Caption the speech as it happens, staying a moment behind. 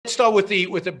let's start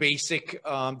with the basic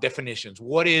definitions.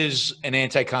 What is an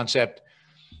anti-concept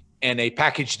and a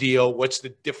package deal? What's the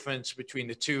difference between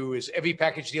the two? Is every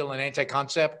package deal an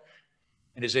anti-concept?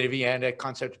 And is every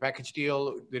anti-concept a package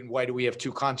deal? Then why do we have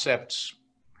two concepts?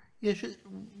 Yeah,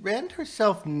 Rand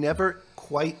herself never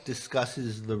quite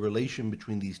discusses the relation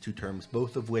between these two terms,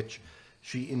 both of which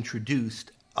she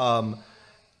introduced. In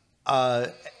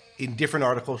different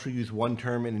articles, she'll use one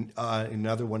term, and in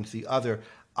another one's the other.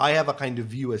 I have a kind of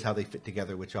view as how they fit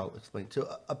together, which I'll explain.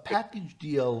 So a package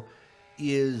deal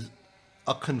is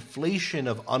a conflation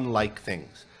of unlike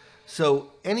things.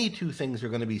 So any two things are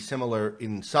going to be similar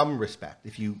in some respect.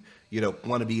 If you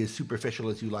want to be as superficial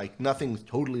as you like, nothing's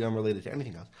totally unrelated to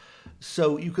anything else.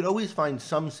 So you could always find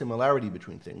some similarity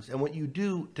between things. And what you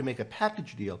do to make a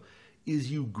package deal is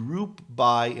you group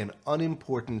by an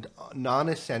unimportant,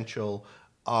 non-essential,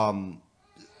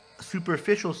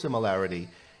 superficial similarity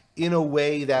in a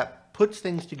way that puts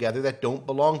things together that don't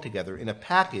belong together in a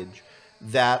package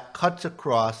that cuts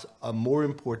across a more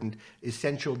important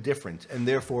essential difference and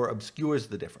therefore obscures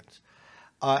the difference.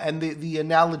 And the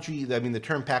analogy, the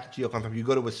term package deal comes from, you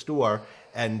go to a store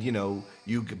and,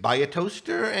 you buy a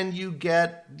toaster and you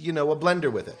get, a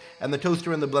blender with it. And the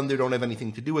toaster and the blender don't have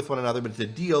anything to do with one another, but it's a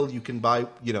deal you can buy,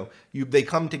 they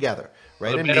come together,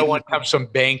 right? Well, the better one comes from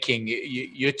banking.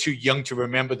 You're too young to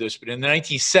remember this, but in the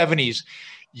 1970s,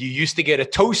 you used to get a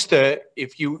toaster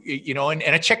if and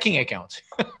a checking account.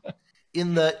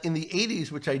 In the 80s,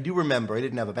 which I do remember, I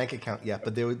didn't have a bank account yet,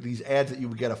 but there were these ads that you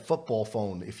would get a football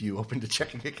phone if you opened a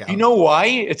checking account. You know why?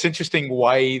 It's interesting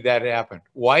why that happened.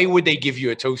 Why would they give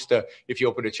you a toaster if you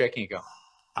opened a checking account?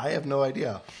 I have no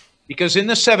idea. Because in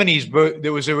the 70s,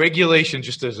 there was a regulation,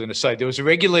 just as an aside, there was a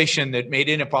regulation that made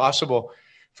it impossible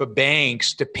for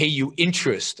banks to pay you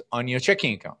interest on your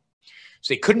checking account.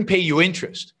 So they couldn't pay you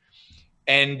interest.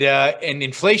 And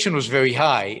inflation was very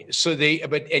high. So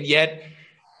yet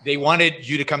they wanted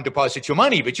you to come deposit your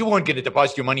money, but you weren't going to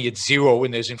deposit your money at zero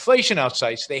when there's inflation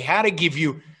outside. So they had to give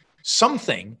you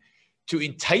something to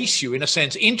entice you, in a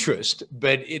sense, interest,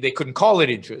 but they couldn't call it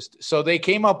interest. So they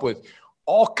came up with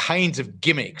all kinds of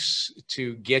gimmicks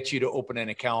to get you to open an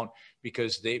account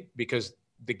because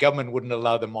the government wouldn't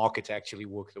allow the market to actually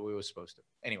work the way it was supposed to.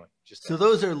 Anyway, so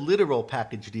those are literal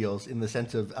package deals in the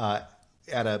sense of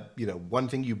at a one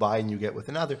thing you buy and you get with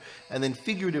another, and then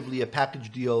figuratively a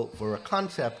package deal for a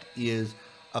concept is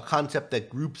a concept that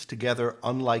groups together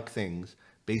unlike things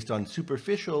based on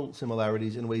superficial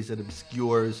similarities in ways that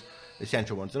obscures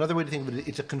essential ones. Another way to think of it,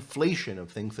 it's a conflation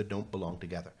of things that don't belong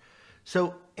together.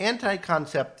 So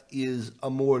anti-concept is a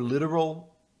more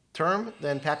literal term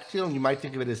than package deal, and you might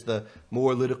think of it as the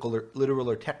more literal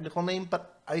or technical name,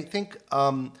 but I think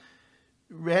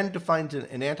Rand defines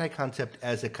an anti-concept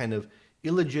as a kind of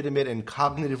illegitimate and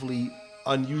cognitively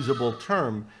unusable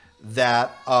term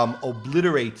that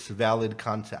obliterates valid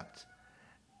concepts.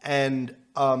 And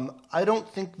I don't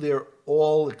think they're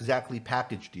all exactly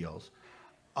package deals.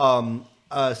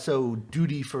 So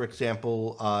duty, for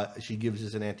example, she gives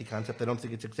as an anti-concept. I don't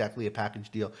think it's exactly a package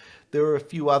deal. There are a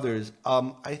few others.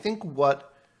 I think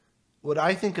what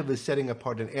I think of as setting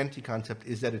apart an anti-concept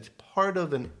is that it's part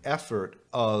of an effort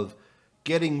of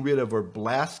getting rid of or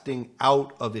blasting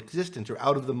out of existence or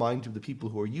out of the minds of the people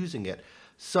who are using it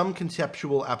some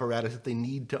conceptual apparatus that they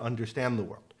need to understand the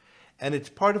world. And it's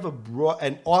part of a broad,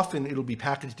 and often it'll be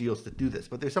package deals that do this,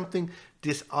 but there's something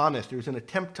dishonest. There's an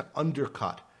attempt to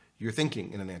undercut your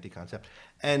thinking in an anti-concept.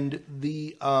 And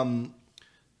the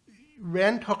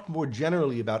Rand talked more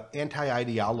generally about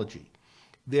anti-ideology.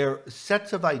 They're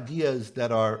sets of ideas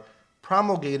that are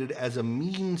promulgated as a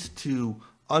means to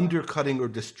undercutting or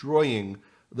destroying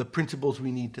the principles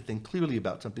we need to think clearly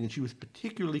about something. And she was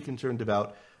particularly concerned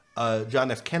about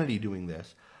John F. Kennedy doing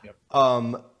this. Yep.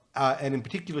 And in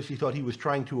particular, she thought he was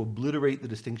trying to obliterate the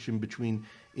distinction between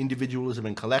individualism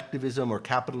and collectivism or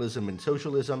capitalism and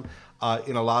socialism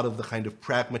in a lot of the kind of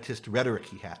pragmatist rhetoric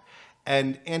he had.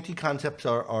 And anti-concepts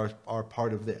are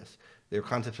part of this. They're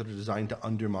concepts that are designed to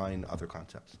undermine other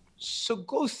concepts. So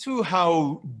go through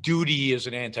how duty is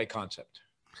an anti-concept.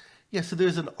 Yeah, so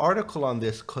there's an article on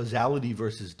this, Causality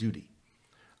versus Duty,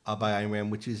 by Ayn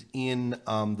Rand, which is in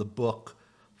the book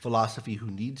Philosophy Who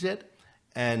Needs It?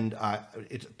 And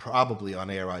it's probably on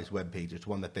ARI's webpage. It's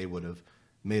one that they would have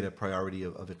made a priority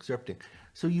of excerpting.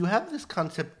 So you have this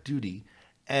concept duty,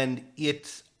 and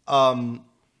it's the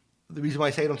reason why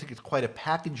I say I don't think it's quite a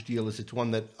package deal is it's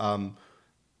one that Ayn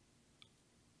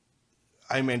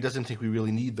Rand doesn't think we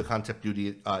really need the concept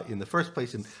duty in the first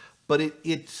place, but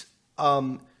it's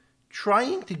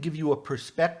trying to give you a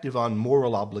perspective on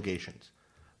moral obligations,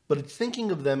 but it's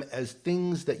thinking of them as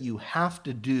things that you have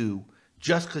to do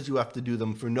just because you have to do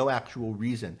them for no actual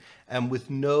reason and with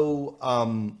no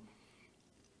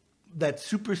that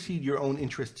supersede your own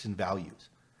interests and values.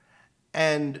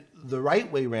 And the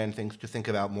right way ran things to think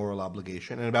about moral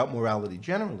obligation and about morality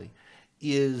generally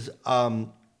is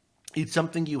it's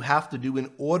something you have to do in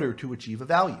order to achieve a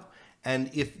value. And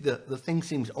if the thing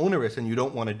seems onerous and you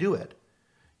don't want to do it,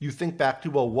 you think back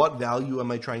to, well, what value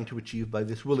am I trying to achieve by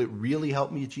this? Will it really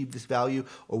help me achieve this value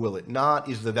or will it not?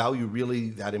 Is the value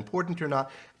really that important or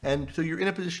not? And so you're in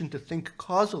a position to think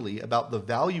causally about the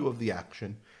value of the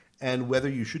action and whether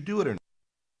you should do it or not.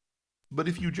 But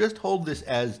if you just hold this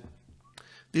as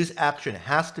this action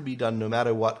has to be done no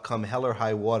matter what, come hell or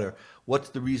high water, what's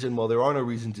the reason? Well, there are no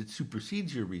reasons, it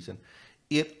supersedes your reason.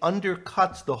 It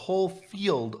undercuts the whole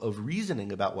field of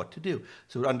reasoning about what to do.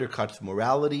 So it undercuts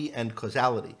morality and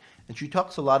causality. And she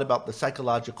talks a lot about the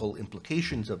psychological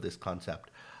implications of this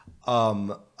concept,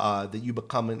 that you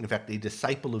become, in fact, a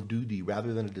disciple of duty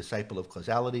rather than a disciple of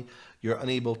causality. You're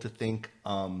unable to think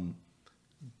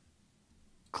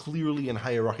clearly and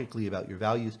hierarchically about your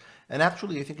values. And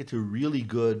actually, I think it's a really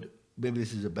good, maybe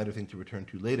this is a better thing to return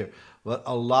to later, but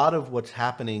a lot of what's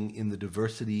happening in the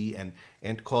diversity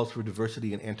and calls for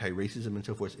diversity and anti-racism and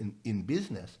so forth in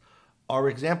business are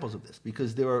examples of this,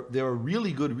 because there are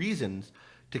really good reasons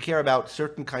to care about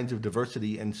certain kinds of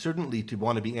diversity and certainly to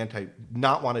want to be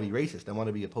not want to be racist and want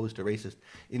to be opposed to racism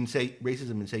in,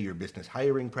 say, your business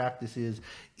hiring practices,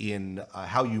 in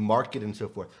how you market and so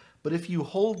forth. But if you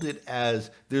hold it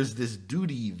as there's this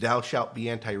duty, thou shalt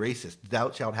be anti-racist, thou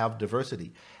shalt have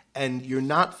diversity, and you're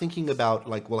not thinking about,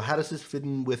 like, well, how does this fit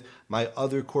in with my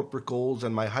other corporate goals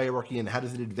and my hierarchy, and how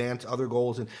does it advance other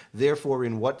goals, and therefore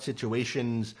in what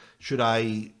situations should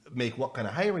I make what kind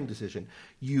of hiring decision,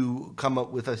 you come up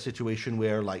with a situation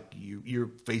where, like, you're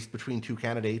faced between two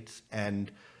candidates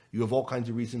and you have all kinds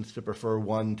of reasons to prefer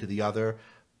one to the other,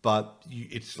 but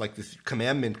it's like this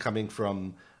commandment coming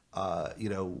from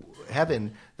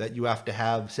heaven that you have to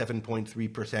have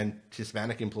 7.3%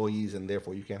 Hispanic employees and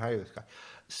therefore you can't hire this guy.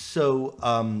 So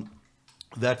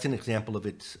that's an example of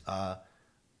its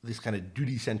this kind of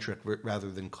duty-centric rather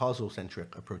than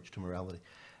causal-centric approach to morality.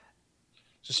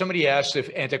 So somebody asked if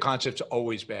anti-concept's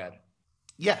always bad.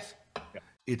 Yes. Yeah.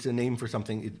 It's a name for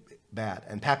something bad.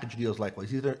 And package deals likewise.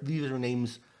 These are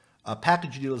names.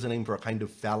 Package deal is a name for a kind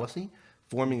of fallacy,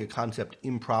 forming a concept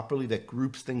improperly that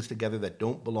groups things together that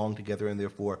don't belong together and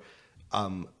therefore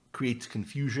creates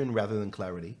confusion rather than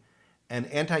clarity. And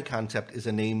anti-concept is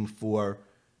a name for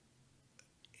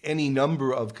any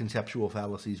number of conceptual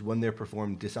fallacies when they're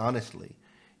performed dishonestly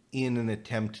in an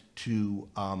attempt to,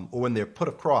 or when they're put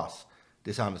across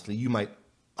dishonestly. You might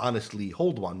honestly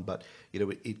hold one, but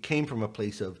it came from a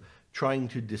place of trying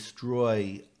to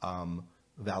destroy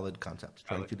valid concepts,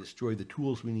 trying to destroy the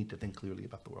tools we need to think clearly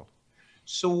about the world.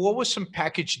 So what was some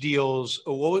package deals,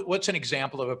 or what's an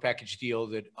example of a package deal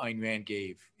that Ayn Rand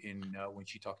gave when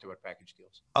she talked about package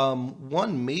deals?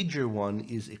 One major one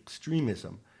is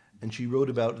extremism, and she wrote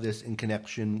about this in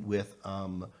connection with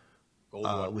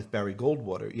Barry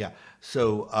Goldwater. Yeah.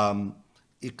 So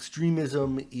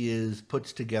extremism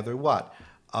puts together what?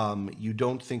 You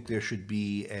don't think there should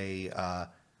be a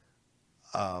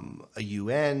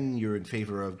UN. You're in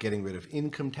favor of getting rid of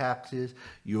income taxes.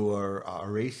 You're a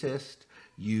racist.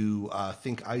 You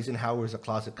think Eisenhower is a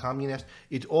closet communist.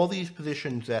 It's all these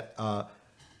positions that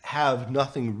have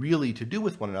nothing really to do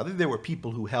with one another. There were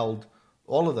people who held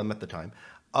all of them at the time.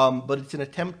 But it's an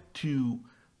attempt to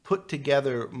put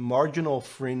together marginal,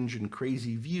 fringe, and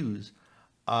crazy views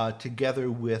together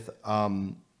with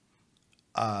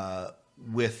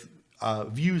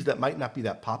views that might not be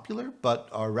that popular but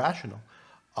are rational.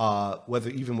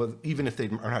 Even if they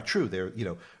are not true, they're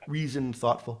reasoned,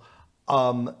 thoughtful,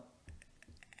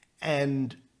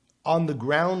 and on the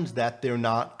grounds that they're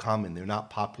not common, they're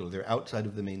not popular, they're outside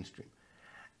of the mainstream,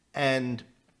 and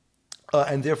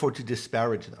therefore to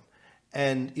disparage them.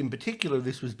 And in particular,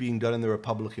 this was being done in the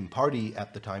Republican Party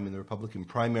at the time, in the Republican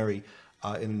primary,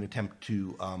 in an attempt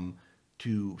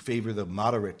to favor the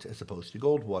moderates as opposed to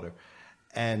Goldwater,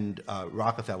 and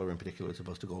Rockefeller in particular as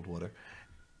opposed to Goldwater.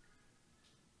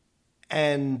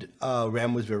 And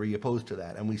Rand was very opposed to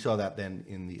that, and we saw that then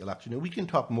in the election. And we can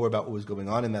talk more about what was going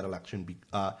on in that election,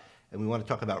 and we want to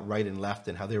talk about right and left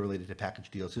and how they're related to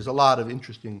package deals. There's a lot of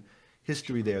interesting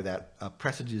history there that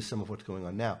presages some of what's going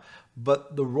on now.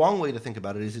 But the wrong way to think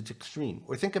about it is it's extreme.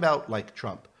 Or think about, like,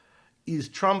 Trump. Is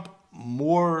Trump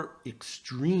more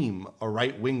extreme, a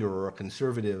right-winger or a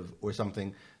conservative or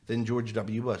something, than George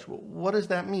W. Bush? Well, what does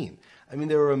that mean? I mean,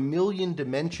 there are a million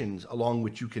dimensions along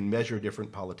which you can measure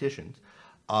different politicians.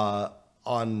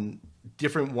 On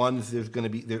different ones, there's going to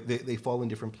be they fall in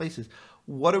different places.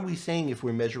 what are we saying if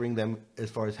we're measuring them as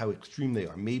far as how extreme they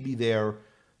are? Maybe they're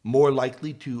more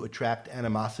likely to attract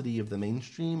animosity of the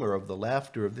mainstream or of the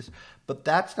left or of this, but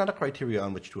that's not a criteria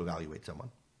on which to evaluate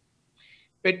someone.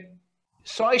 But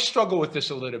so I struggle with this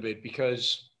a little bit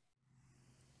because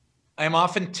I'm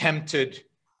often tempted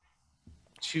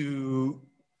to,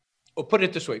 or put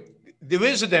it this way, there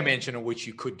is a dimension in which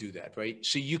you could do that, right?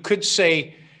 So you could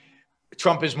say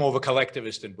Trump is more of a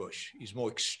collectivist than Bush. He's more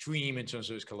extreme in terms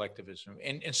of his collectivism.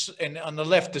 And on the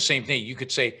left, the same thing. You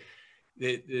could say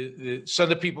some of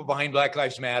the people behind Black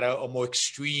Lives Matter are more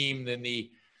extreme than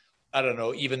I don't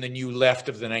know, even the new left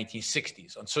of the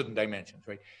 1960s on certain dimensions,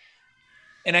 right?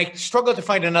 And I struggle to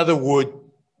find another word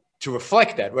to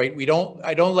reflect that, right?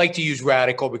 I don't like to use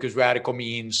radical because radical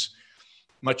means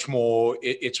much more,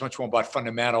 it's much more about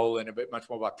fundamental and a bit much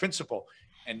more about principle.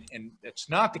 And that's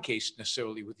not the case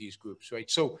necessarily with these groups, right?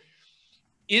 So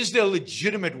is there a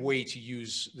legitimate way to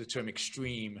use the term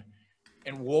extreme,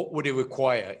 and what would it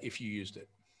require if you used it?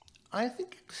 I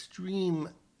think extreme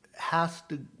has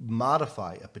to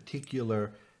modify a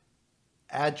particular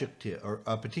adjective or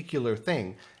a particular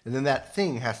thing, and then that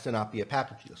thing has to not be a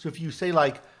package deal. So if you say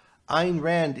like, Ayn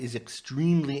Rand is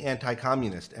extremely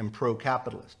anti-communist and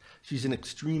pro-capitalist, she's an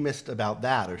extremist about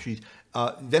that, or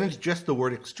then it's just the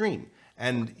word extreme.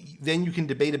 And then you can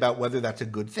debate about whether that's a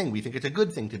good thing. We think it's a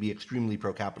good thing to be extremely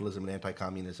pro-capitalism and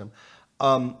anti-communism.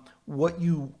 And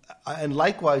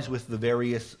likewise with the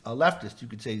various leftists, you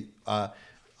could say,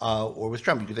 or with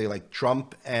Trump, you could say like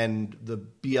Trump and the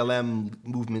BLM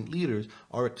movement leaders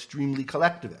are extremely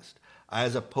collectivist,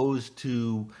 as opposed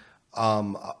to,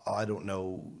 I don't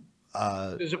know.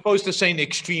 As opposed to saying the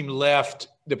extreme left,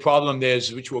 the problem there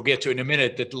is, which we'll get to in a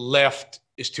minute, that the left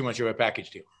is too much of a package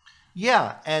deal.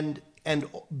 Yeah, and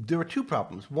there are two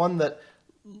problems. One, that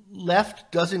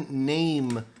left doesn't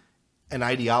name an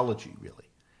ideology, really.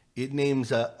 It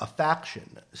names a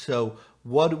faction. So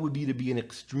what it would be to be an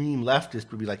extreme leftist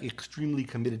would be like extremely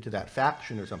committed to that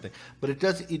faction or something. But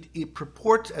it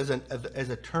purports as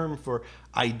a term for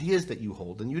ideas that you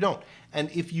hold, and you don't. And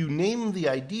if you name the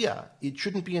idea, it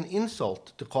shouldn't be an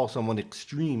insult to call someone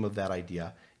extreme of that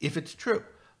idea if it's true.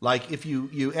 Like if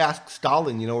you ask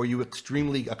Stalin, are you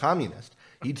extremely a communist?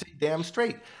 He'd say, damn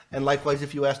straight. And likewise,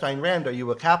 if you asked Ayn Rand, are you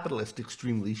a capitalist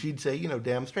extremely? She'd say,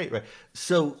 damn straight, right?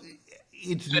 So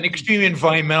it's an extreme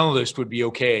environmentalist would be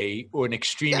okay, or an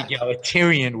extreme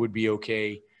egalitarian would be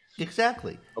okay.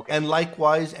 Exactly. Okay. And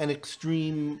likewise, an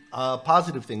extreme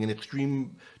positive thing, an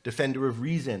extreme defender of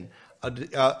reason.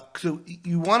 So what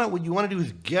you want to do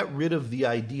is get rid of the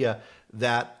idea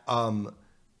that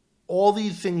all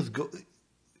these things go.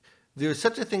 There's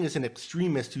such a thing as an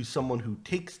extremist who's someone who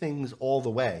takes things all the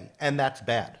way, and that's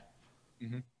bad.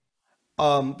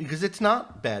 Mm-hmm. Because it's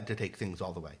not bad to take things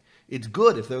all the way. It's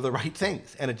good if they're the right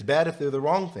things, and it's bad if they're the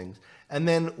wrong things. And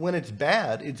then when it's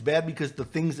bad because the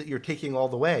things that you're taking all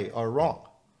the way are wrong.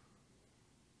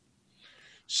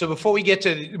 So before we get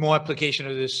to more application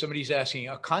of this, somebody's asking,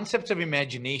 are concepts of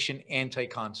imagination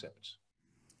anti-concepts?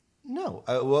 No.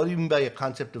 What do you mean by a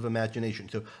concept of imagination?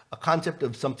 So a concept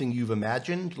of something you've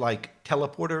imagined, like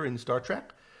teleporter in Star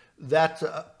Trek, that's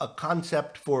a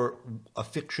concept for a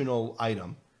fictional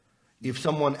item. If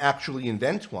someone actually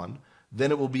invents one,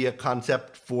 then it will be a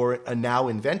concept for a now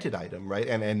invented item, right?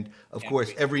 And of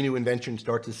course, every new invention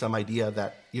starts as some idea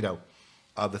that,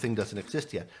 the thing doesn't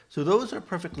exist yet. So those are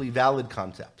perfectly valid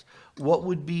concepts. What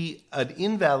would be an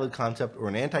invalid concept or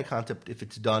an anti-concept if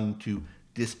it's done to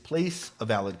displace a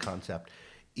valid concept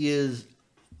is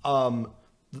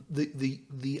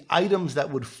the items that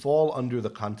would fall under the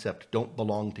concept don't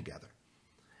belong together.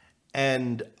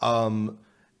 And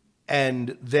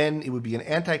then it would be an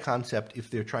anti-concept if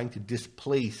they're trying to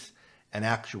displace an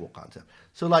actual concept.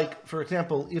 So like, for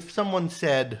example, if someone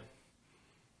said,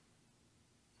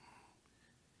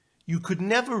 you could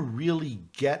never really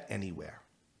get anywhere,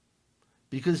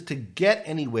 because to get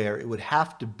anywhere, it would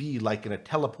have to be like in a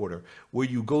teleporter where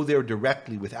you go there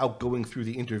directly without going through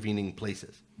the intervening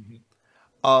places.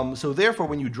 Mm-hmm. So therefore,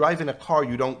 when you drive in a car,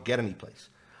 you don't get any place.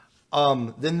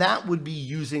 Then that would be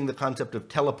using the concept of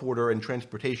teleporter and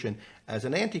transportation as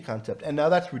an anti-concept. And now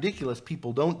that's ridiculous.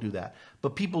 People don't do that.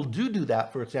 But people do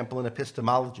that, for example, in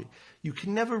epistemology. You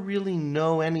can never really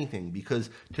know anything,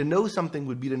 because to know something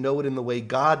would be to know it in the way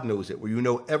God knows it, where you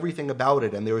know everything about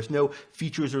it and there is no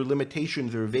features or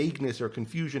limitations or vagueness or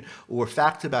confusion or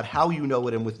facts about how you know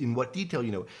it and in what detail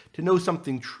you know it. To know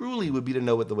something truly would be to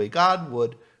know it the way God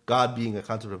would, God being a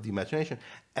concept of the imagination.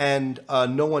 And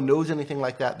no one knows anything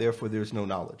like that, therefore there's no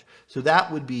knowledge. So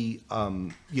that would be,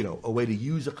 a way to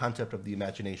use a concept of the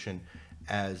imagination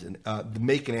as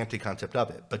make an anti-concept of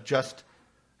it. But just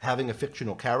having a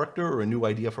fictional character or a new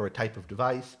idea for a type of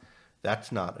device,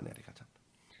 that's not an anti-concept.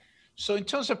 So in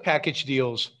terms of package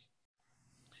deals,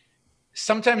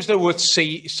 sometimes they're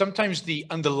sometimes the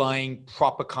underlying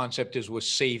proper concept is worth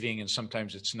saving and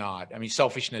sometimes it's not. I mean,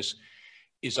 selfishness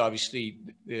is obviously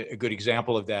a good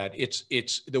example of that.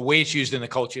 It's the way it's used in the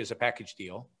culture is a package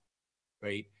deal,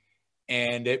 right?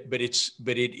 But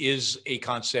it is a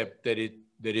concept that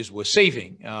is worth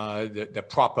saving, the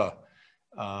proper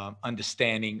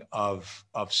understanding of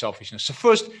selfishness. So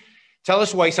first, tell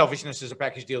us why selfishness is a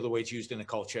package deal the way it's used in the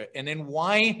culture, and then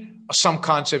why are some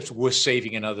concepts worth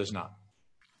saving and others not?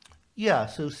 Yeah,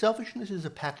 so selfishness is a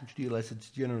package deal as it's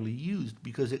generally used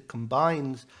because it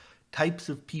combines types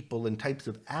of people and types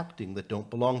of acting that don't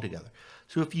belong together.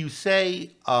 So if you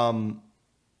say,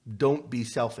 don't be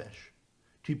selfish,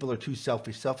 people are too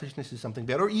selfish, selfishness is something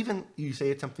bad, or even you say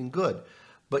it's something good,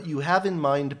 but you have in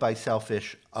mind by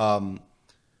selfish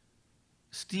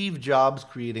Steve Jobs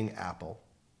creating Apple,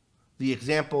 the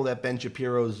example that Ben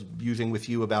Shapiro's using with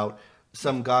you about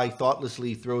some guy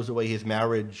thoughtlessly throws away his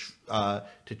marriage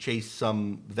to chase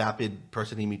some vapid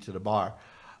person he meets at a bar.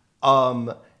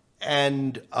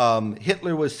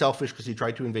 Hitler was selfish because he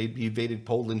tried to he invaded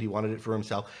Poland, he wanted it for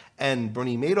himself. And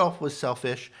Bernie Madoff was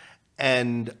selfish,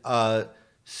 and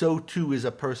so too is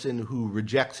a person who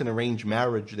rejects an arranged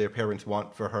marriage their parents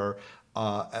want for her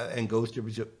and goes to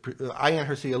Ayaan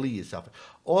Hirsi Ali is selfish.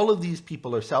 All of these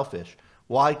people are selfish.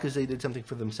 Why? Because they did something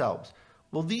for themselves.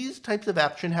 Well, these types of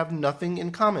action have nothing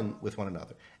in common with one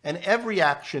another. And every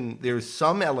action, there's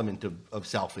some element of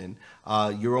self in,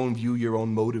 your own view, your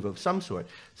own motive of some sort.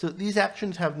 So these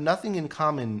actions have nothing in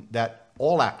common that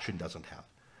all action doesn't have.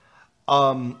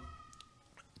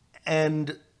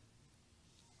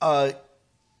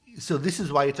 So this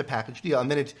is why it's a package deal.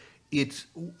 And then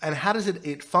and how does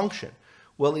it function?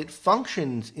 Well, it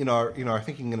functions in our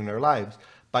thinking and in our lives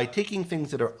by taking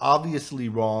things that are obviously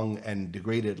wrong and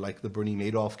degraded, like the Bernie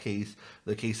Madoff case,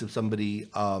 the case of somebody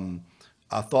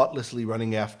thoughtlessly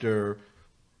running after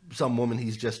some woman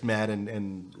he's just met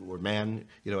or man,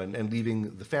 and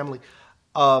leaving the family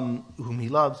whom he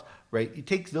loves, right? He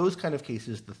takes those kind of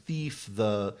cases, the thief,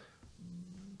 the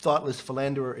thoughtless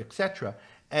philanderer, etc.,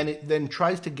 and it then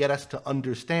tries to get us to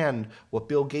understand what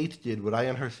Bill Gates did, what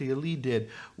Ayaan Hirsi Ali did,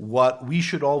 what we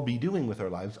should all be doing with our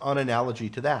lives on analogy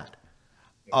to that.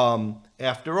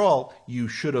 After all, you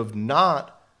should have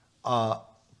not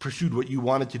pursued what you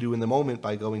wanted to do in the moment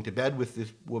by going to bed with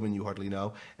this woman you hardly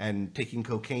know and taking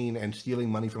cocaine and stealing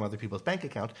money from other people's bank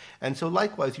accounts. And so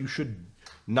likewise, you should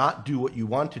not do what you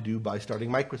want to do by starting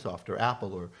Microsoft or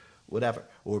Apple or whatever,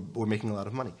 or making a lot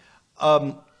of money.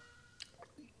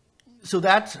 So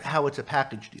that's how it's a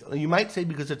package deal. And you might say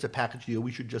because it's a package deal,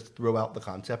 we should just throw out the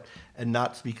concept and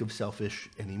not speak of selfish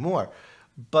anymore.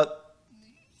 But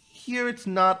here it's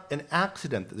not an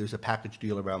accident that there's a package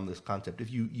deal around this concept.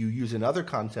 If you use another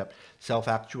concept,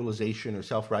 self-actualization or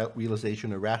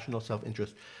self-realization or rational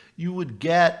self-interest, you would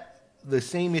get the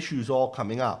same issues all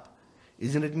coming up.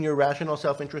 Isn't it in your rational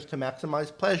self-interest to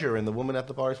maximize pleasure and the woman at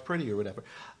the bar is pretty or whatever?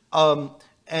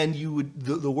 And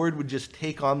the word would just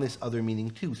take on this other meaning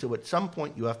too. So at some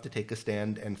point you have to take a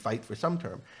stand and fight for some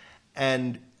term.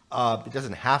 And it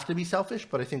doesn't have to be selfish,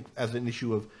 but I think as an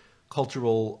issue of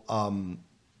cultural,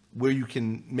 where you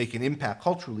can make an impact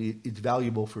culturally, it's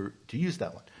valuable to use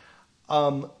that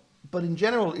one. But in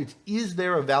general, is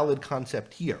there a valid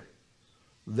concept here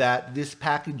that this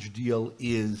package deal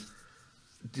is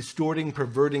distorting,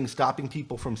 perverting, stopping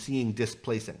people from seeing,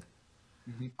 displacing?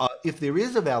 Mm-hmm. If there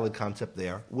is a valid concept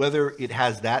there, whether it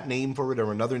has that name for it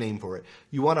or another name for it,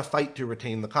 you want to fight to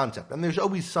retain the concept. And there's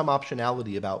always some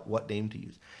optionality about what name to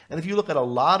use. And if you look at a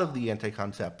lot of the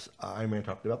anti-concepts Imran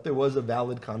talked about, there was a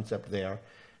valid concept there.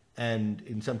 And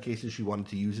in some cases she wanted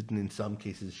to use it, and in some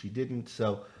cases she didn't.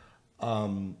 So,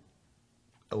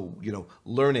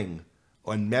 learning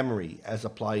and memory as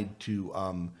applied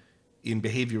to in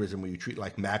behaviorism, where you treat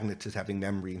like magnets as having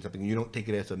memory and something, you don't take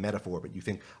it as a metaphor, but you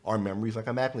think our memory is like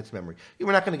a magnet's memory.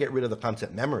 We're not going to get rid of the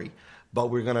concept memory,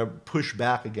 but we're going to push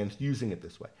back against using it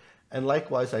this way. And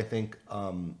likewise, I think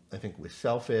with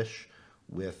selfish,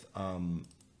 with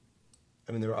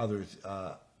there are others.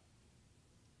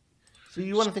 So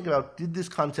you want to think about, did this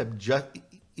concept just,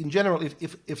 in general,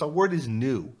 if a word is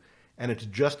new and it's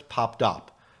just popped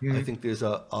up, mm-hmm. I think there's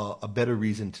a better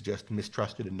reason to just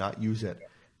mistrust it and not use it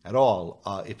at all.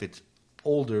 If it's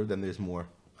older, then there's more.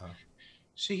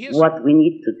 What we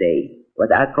need today, what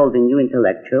I call the new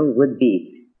intellectual, would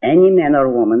be any man or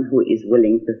woman who is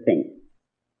willing to think.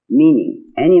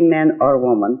 Meaning, any man or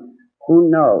woman who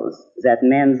knows that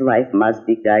man's life must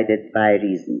be guided by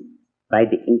reason, by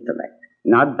the intellect.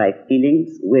 not by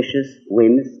feelings, wishes,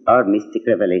 whims, or mystic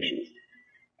revelations.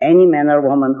 Any man or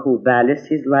woman who values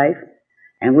his life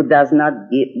and who does not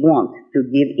want to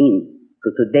give in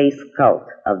to today's cult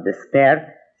of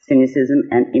despair, cynicism,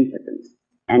 and impotence,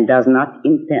 and does not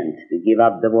intend to give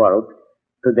up the world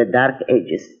to the dark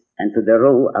ages and to the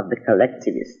rule of the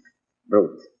collectivist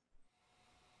brute.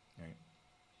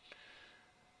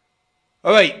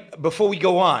 All right, before we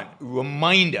go on,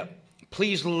 reminder,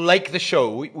 please like the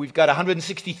show. We've got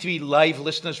 163 live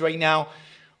listeners right now,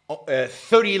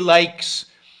 30 likes.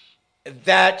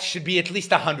 That should be at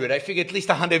least 100. I figure at least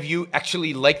 100 of you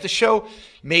actually like the show.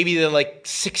 Maybe there are like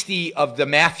 60 of the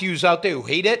Matthews out there who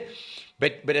hate it,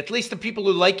 but at least the people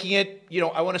who are liking it, you know,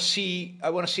 I want to see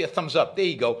a thumbs up. There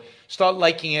you go. Start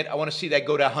liking it. I want to see that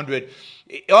go to 100.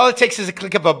 All it takes is a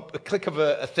click of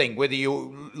a thing, whether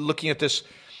you're looking at this.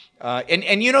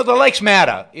 And you know, the likes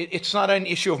matter. It's not an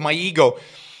issue of my ego.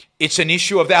 It's an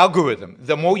issue of the algorithm.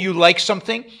 The more you like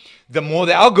something, the more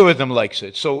the algorithm likes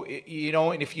it. So, you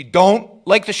know, and if you don't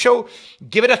like the show,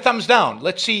 give it a thumbs down.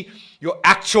 Let's see your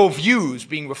actual views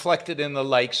being reflected in the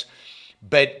likes.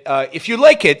 But if you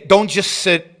like it, don't just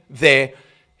sit there.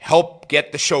 Help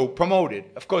get the show promoted.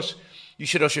 Of course, you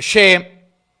should also share.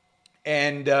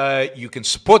 And you can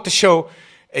support the show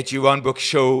at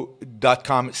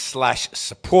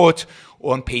yaronbrookshow.com/support,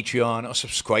 or on Patreon or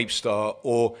Subscribestar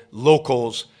or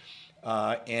Locals,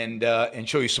 and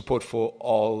show your support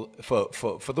for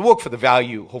the work, for the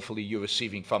value hopefully you're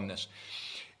receiving from this.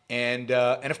 And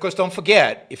of course, don't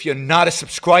forget, if you're not a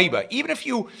subscriber, even if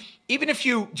you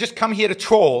just come here to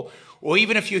troll, or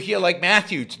even if you're here like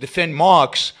Matthew to defend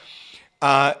Marx,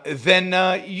 then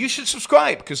you should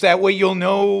subscribe, because that way you'll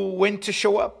know when to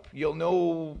show up. You'll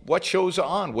know what shows are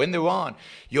on, when they're on.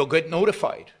 You'll get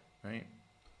notified, right?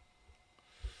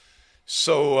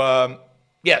 So,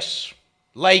 yes,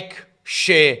 like,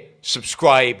 share,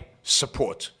 subscribe,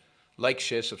 support. Like,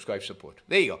 share, subscribe, support.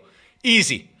 There you go.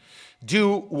 Easy.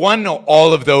 Do one or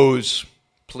all of those,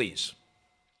 please.